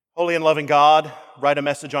Holy and loving God, write a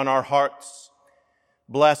message on our hearts.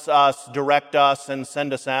 Bless us, direct us, and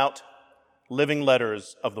send us out living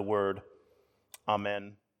letters of the word.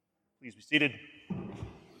 Amen. Please be seated.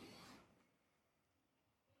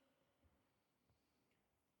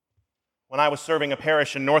 When I was serving a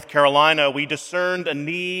parish in North Carolina, we discerned a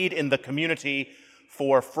need in the community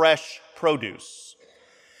for fresh produce.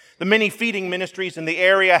 The many feeding ministries in the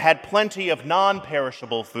area had plenty of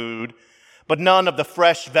non-perishable food, but none of the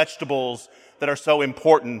fresh vegetables that are so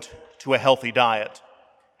important to a healthy diet.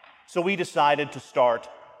 So we decided to start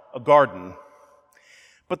a garden.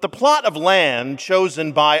 But the plot of land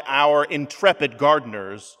chosen by our intrepid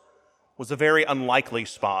gardeners was a very unlikely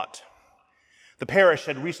spot. The parish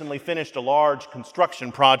had recently finished a large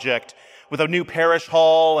construction project with a new parish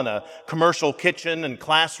hall and a commercial kitchen and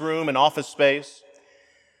classroom and office space.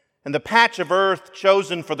 And the patch of earth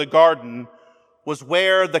chosen for the garden was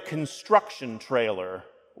where the construction trailer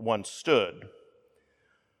once stood.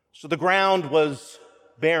 So the ground was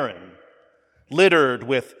barren, littered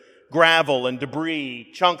with gravel and debris,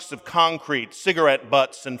 chunks of concrete, cigarette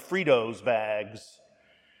butts, and Fritos bags.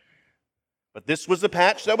 But this was the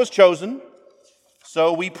patch that was chosen,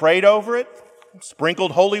 so we prayed over it,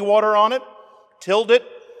 sprinkled holy water on it, tilled it.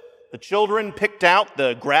 The children picked out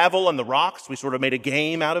the gravel and the rocks. We sort of made a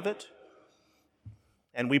game out of it,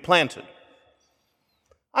 and we planted.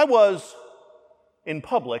 I was, in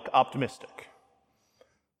public, optimistic,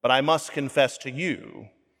 but I must confess to you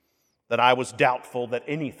that I was doubtful that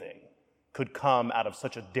anything could come out of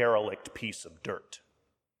such a derelict piece of dirt.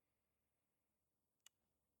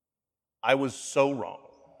 I was so wrong.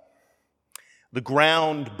 The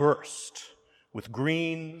ground burst with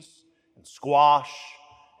greens and squash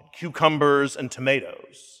and cucumbers and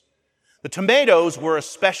tomatoes. The tomatoes were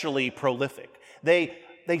especially prolific.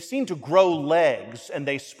 They seemed to grow legs, and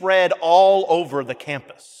they spread all over the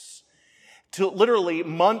campus. Till literally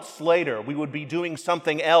months later, we would be doing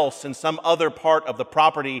something else in some other part of the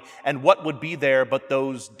property, and what would be there but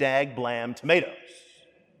those dag-blam tomatoes?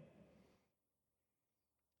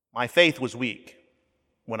 My faith was weak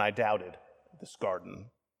when I doubted this garden.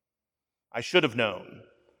 I should have known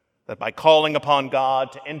that by calling upon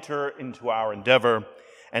God to enter into our endeavor,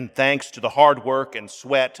 and thanks to the hard work and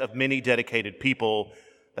sweat of many dedicated people,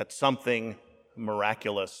 that something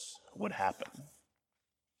miraculous would happen.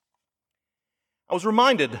 I was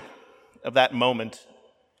reminded of that moment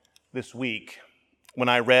this week when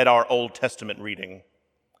I read our Old Testament reading,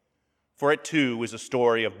 for it too is a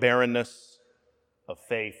story of barrenness, of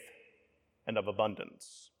faith, and of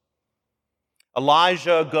abundance.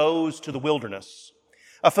 Elijah goes to the wilderness,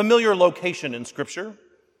 a familiar location in Scripture,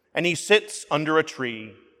 and he sits under a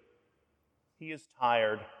tree. He is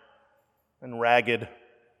tired and ragged.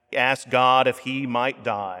 He asks God if he might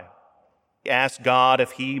die. He asks God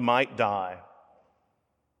if he might die.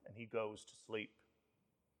 And he goes to sleep.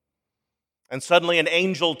 And suddenly an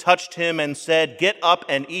angel touched him and said, "Get up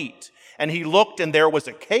and eat." And he looked, and there was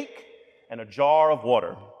a cake and a jar of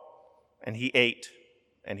water. And he ate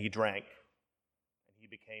and he drank. And he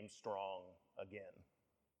became strong again.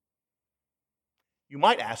 You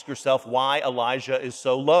might ask yourself why Elijah is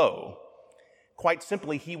so low. Quite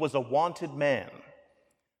simply, he was a wanted man.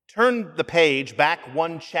 Turn the page back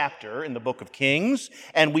one chapter in the book of Kings,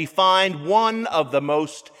 and we find one of the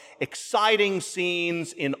most exciting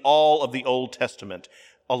scenes in all of the Old Testament,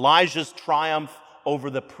 Elijah's triumph over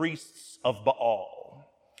the priests of Baal.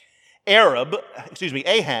 Ahab,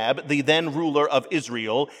 the then ruler of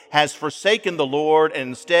Israel, has forsaken the Lord and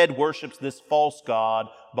instead worships this false god,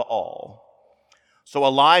 Baal. So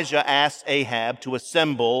Elijah asks Ahab to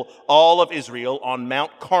assemble all of Israel on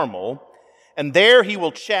Mount Carmel, and there he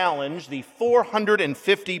will challenge the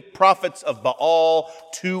 450 prophets of Baal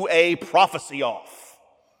to a prophecy-off.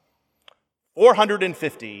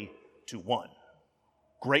 450 to 1.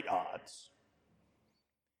 Great odds.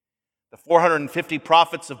 The 450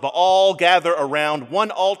 prophets of Baal gather around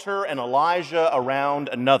one altar and Elijah around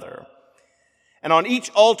another. And on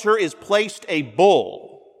each altar is placed a bull.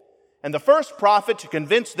 And the first prophet to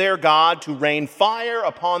convince their God to rain fire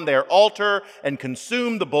upon their altar and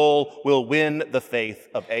consume the bull will win the faith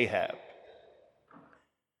of Ahab.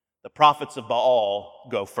 The prophets of Baal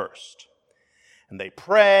go first. And they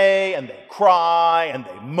pray, and they cry, and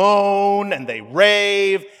they moan, and they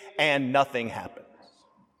rave, and nothing happens.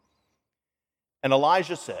 And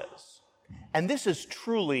Elijah says, and this is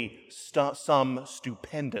truly some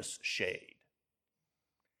stupendous shade.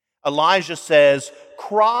 Elijah says,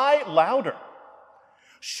 cry louder.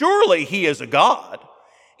 Surely he is a god.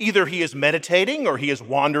 Either he is meditating, or he has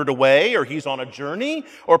wandered away, or he's on a journey,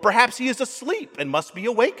 or perhaps he is asleep and must be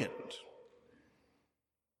awakened.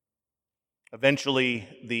 Eventually,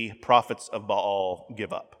 the prophets of Baal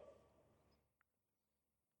give up.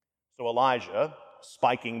 So Elijah,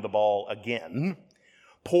 spiking the ball again,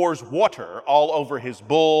 pours water all over his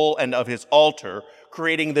bull and of his altar,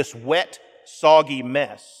 creating this wet, soggy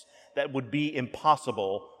mess that would be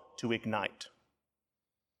impossible to ignite.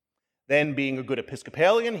 Then, being a good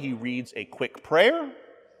Episcopalian, he reads a quick prayer,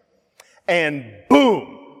 and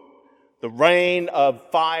boom! The rain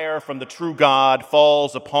of fire from the true God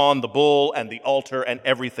falls upon the bull and the altar and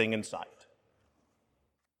everything in sight.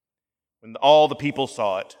 When all the people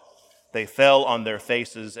saw it, they fell on their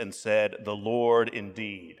faces and said, "The Lord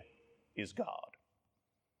indeed is God."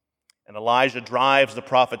 And Elijah drives the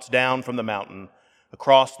prophets down from the mountain,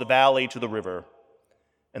 across the valley to the river,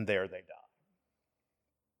 and there they die.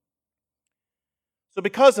 So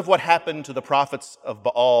because of what happened to the prophets of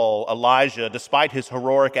Baal, Elijah, despite his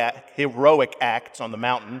heroic acts on the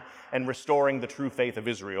mountain and restoring the true faith of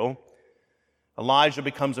Israel, Elijah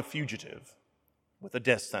becomes a fugitive with a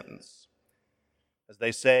death sentence. As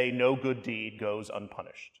they say, no good deed goes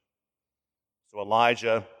unpunished. So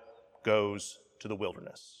Elijah goes to the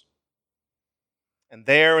wilderness. And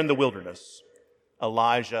there in the wilderness,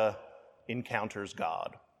 Elijah encounters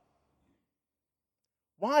God.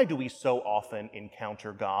 Why do we so often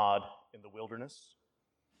encounter God in the wilderness?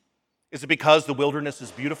 Is it because the wilderness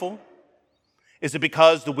is beautiful? Is it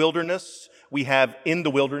because in the wilderness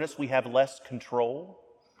we have less control?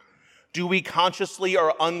 Do we consciously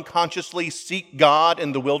or unconsciously seek God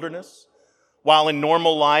in the wilderness, while in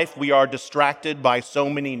normal life we are distracted by so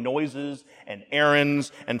many noises and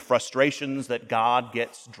errands and frustrations that God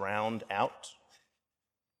gets drowned out?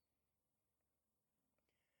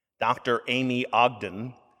 Dr. Amy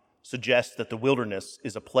Ogden suggests that the wilderness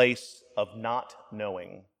is a place of not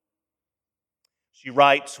knowing. She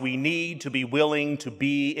writes, "We need to be willing to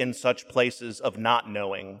be in such places of not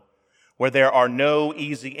knowing, where there are no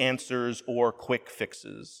easy answers or quick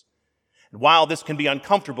fixes. And while this can be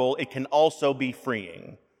uncomfortable, it can also be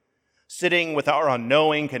freeing. Sitting with our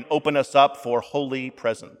unknowing can open us up for holy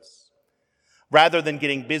presence. Rather than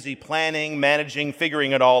getting busy planning, managing,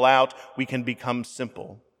 figuring it all out, we can become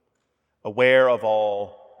simple, aware of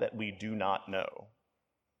all that we do not know,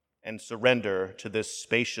 and surrender to this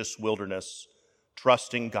spacious wilderness,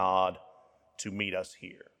 trusting God to meet us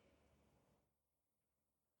here."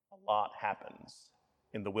 A lot happens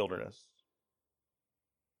in the wilderness.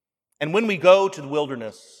 And when we go to the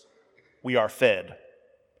wilderness, we are fed.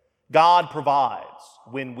 God provides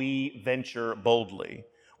when we venture boldly,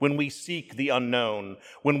 when we seek the unknown,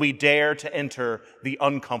 when we dare to enter the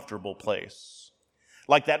uncomfortable place.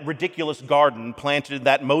 Like that ridiculous garden planted in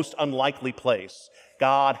that most unlikely place,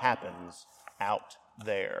 God happens out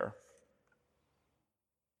there.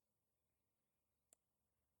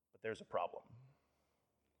 But there's a problem.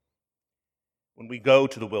 When we go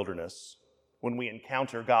to the wilderness, when we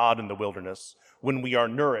encounter God in the wilderness, when we are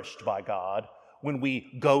nourished by God, when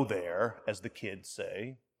we go there, as the kids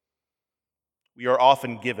say, we are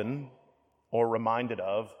often given or reminded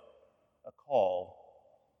of a call,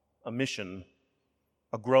 a mission,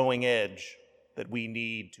 a growing edge that we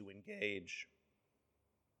need to engage.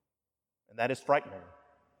 And that is frightening.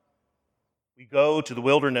 We go to the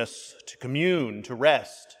wilderness to commune, to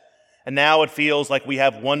rest, and now it feels like we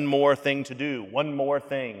have one more thing to do, one more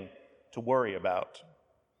thing to worry about.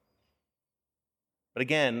 But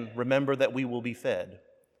again, remember that we will be fed,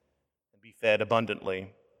 and be fed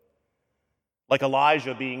abundantly. Like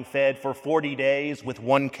Elijah being fed for 40 days with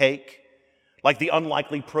one cake, like the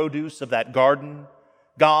unlikely produce of that garden,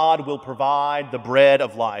 God will provide the bread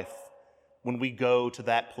of life when we go to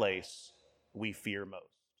that place we fear most.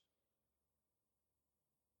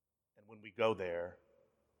 And when we go there,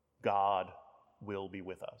 God will be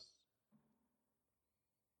with us.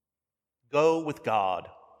 Go with God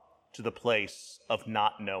to the place of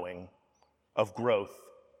not knowing, of growth,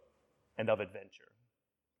 and of adventure.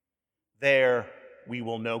 There we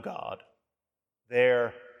will know God.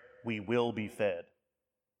 There we will be fed.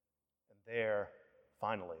 And there,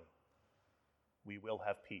 finally, we will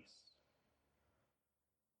have peace.